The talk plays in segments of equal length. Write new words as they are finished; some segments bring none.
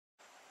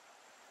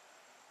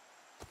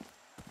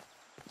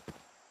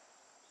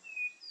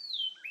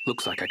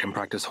Looks like I can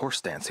practice horse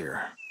stance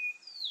here.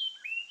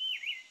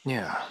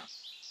 Yeah,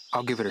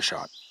 I'll give it a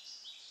shot.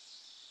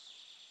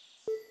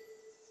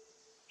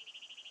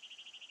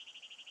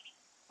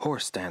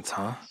 Horse stance,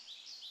 huh?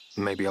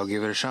 Maybe I'll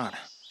give it a shot.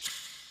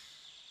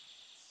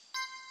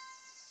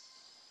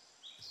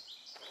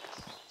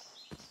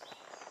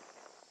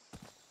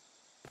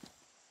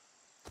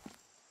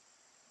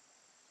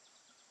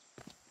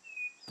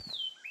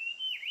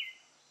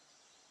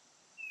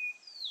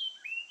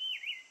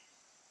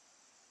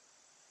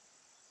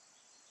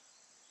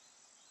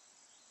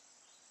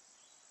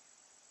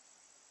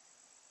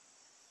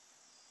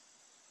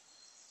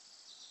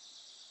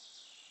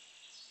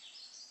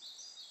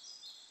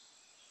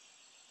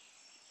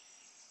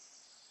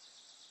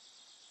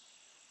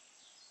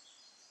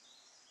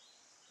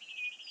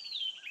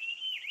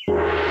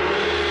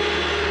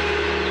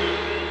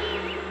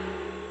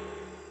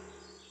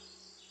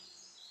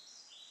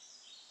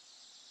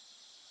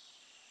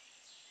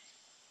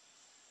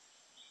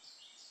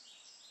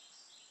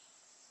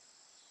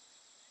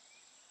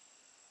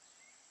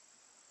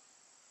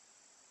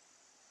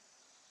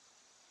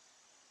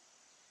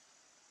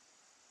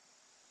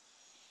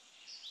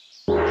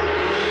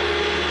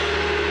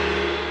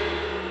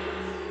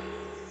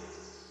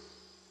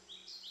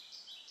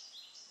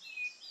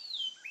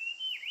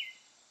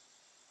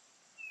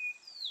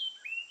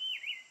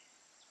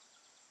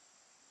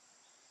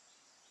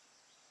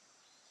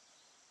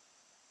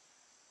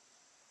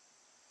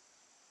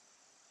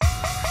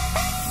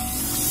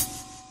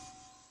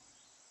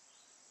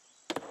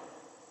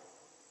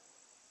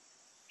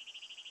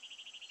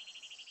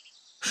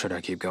 Should I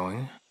keep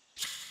going?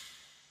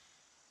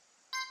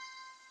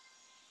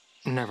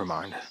 Never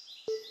mind.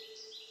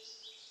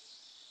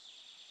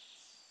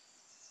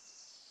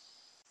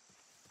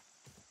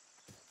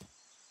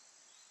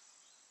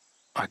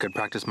 I could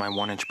practice my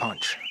 1-inch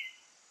punch.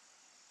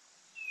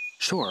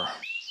 Sure,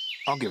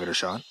 I'll give it a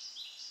shot.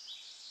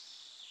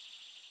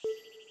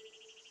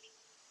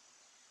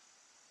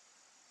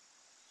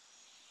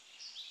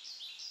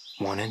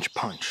 One-inch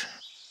punch.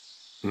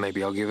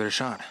 Maybe I'll give it a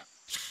shot.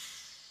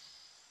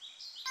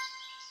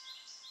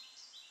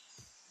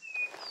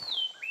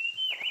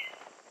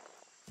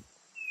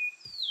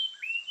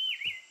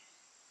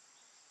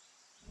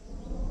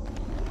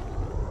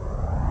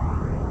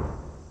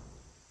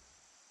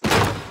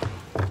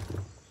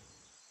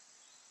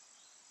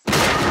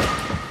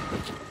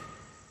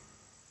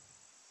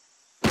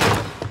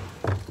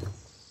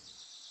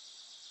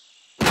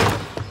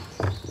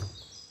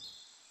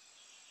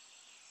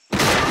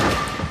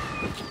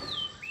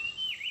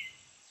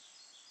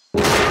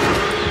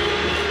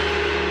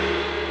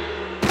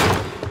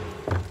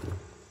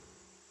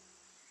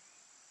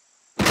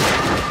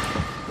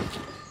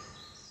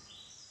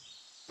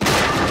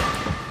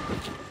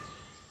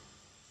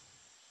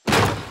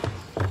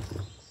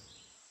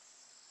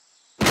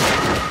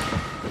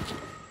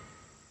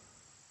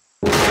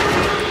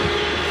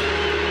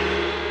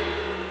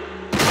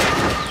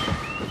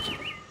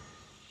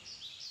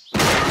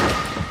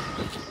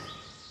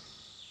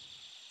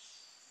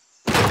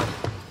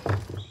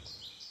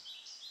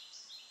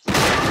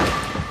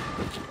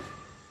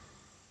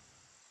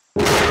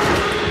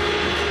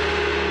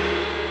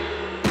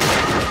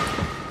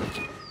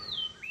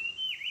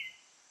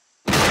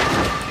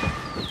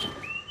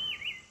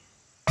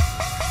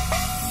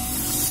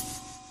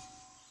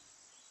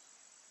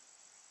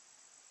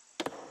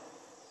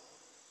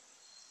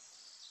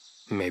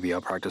 Maybe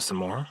I'll practice some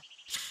more.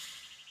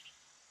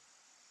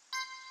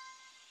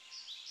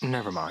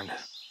 Never mind.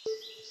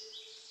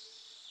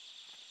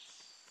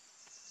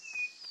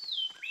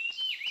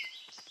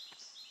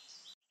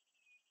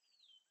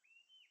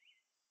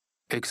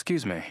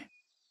 Excuse me.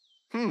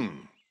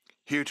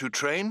 Here to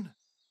train?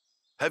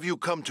 Have you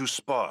come to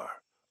spar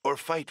or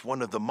fight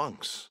one of the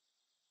monks?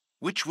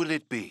 Which will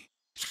it be?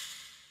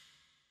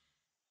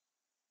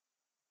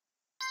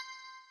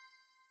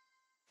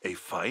 A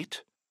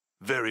fight?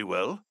 Very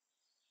well.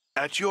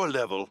 At your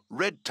level,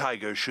 Red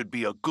Tiger should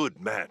be a good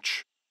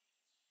match.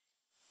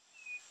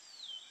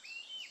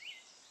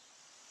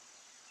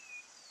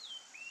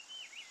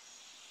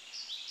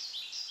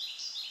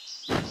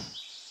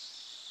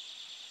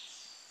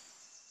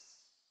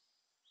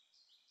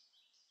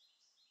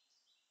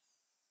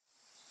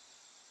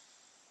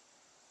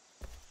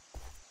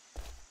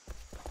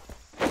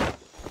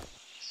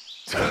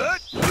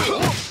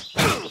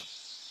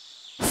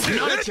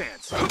 Not a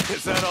chance.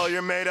 Is that all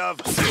you're made of?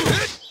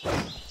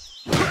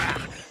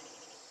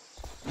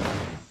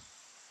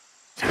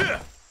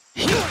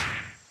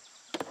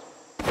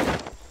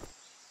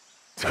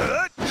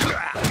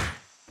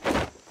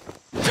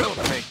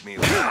 Don't make me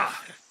laugh.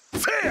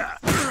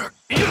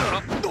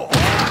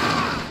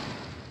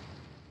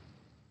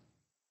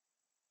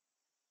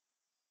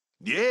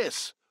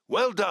 Yes,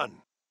 well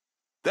done.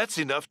 That's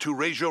enough to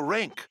raise your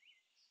rank.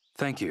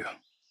 Thank you.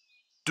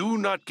 Do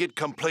not get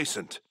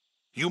complacent.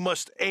 You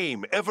must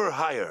aim ever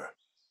higher.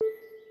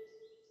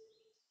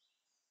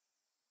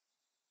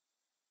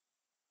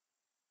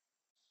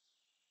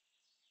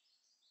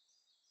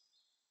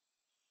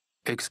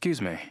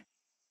 Excuse me.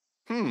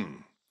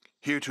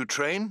 Here to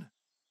train?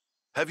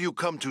 Have you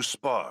come to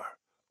spar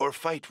or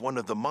fight one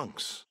of the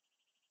monks?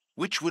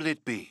 Which will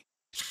it be?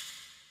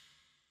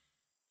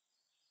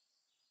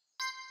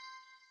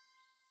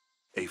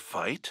 A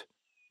fight?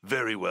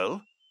 Very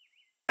well.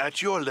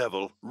 At your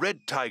level,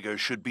 Red Tiger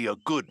should be a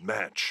good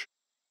match.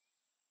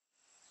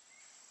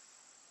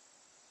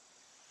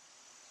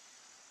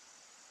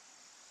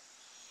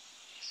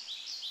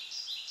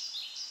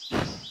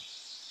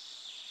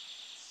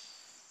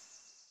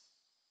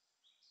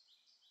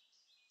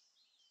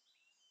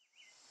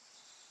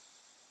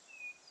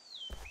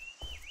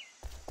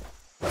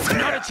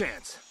 Not a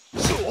chance.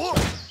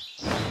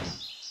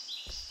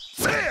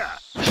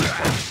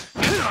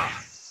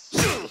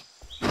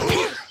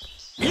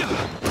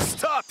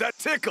 Stop that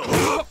tickle.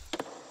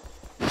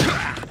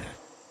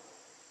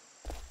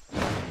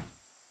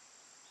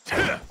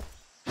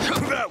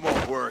 That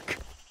won't work.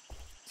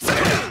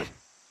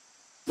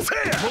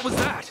 What was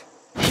that?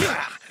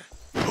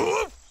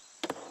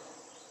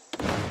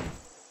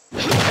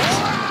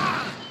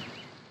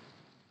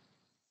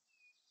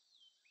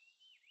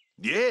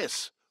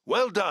 Yes,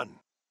 well done.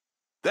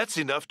 That's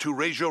enough to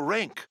raise your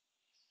rank.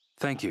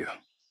 Thank you.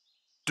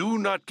 Do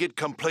not get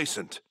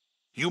complacent.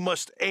 You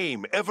must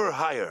aim ever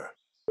higher.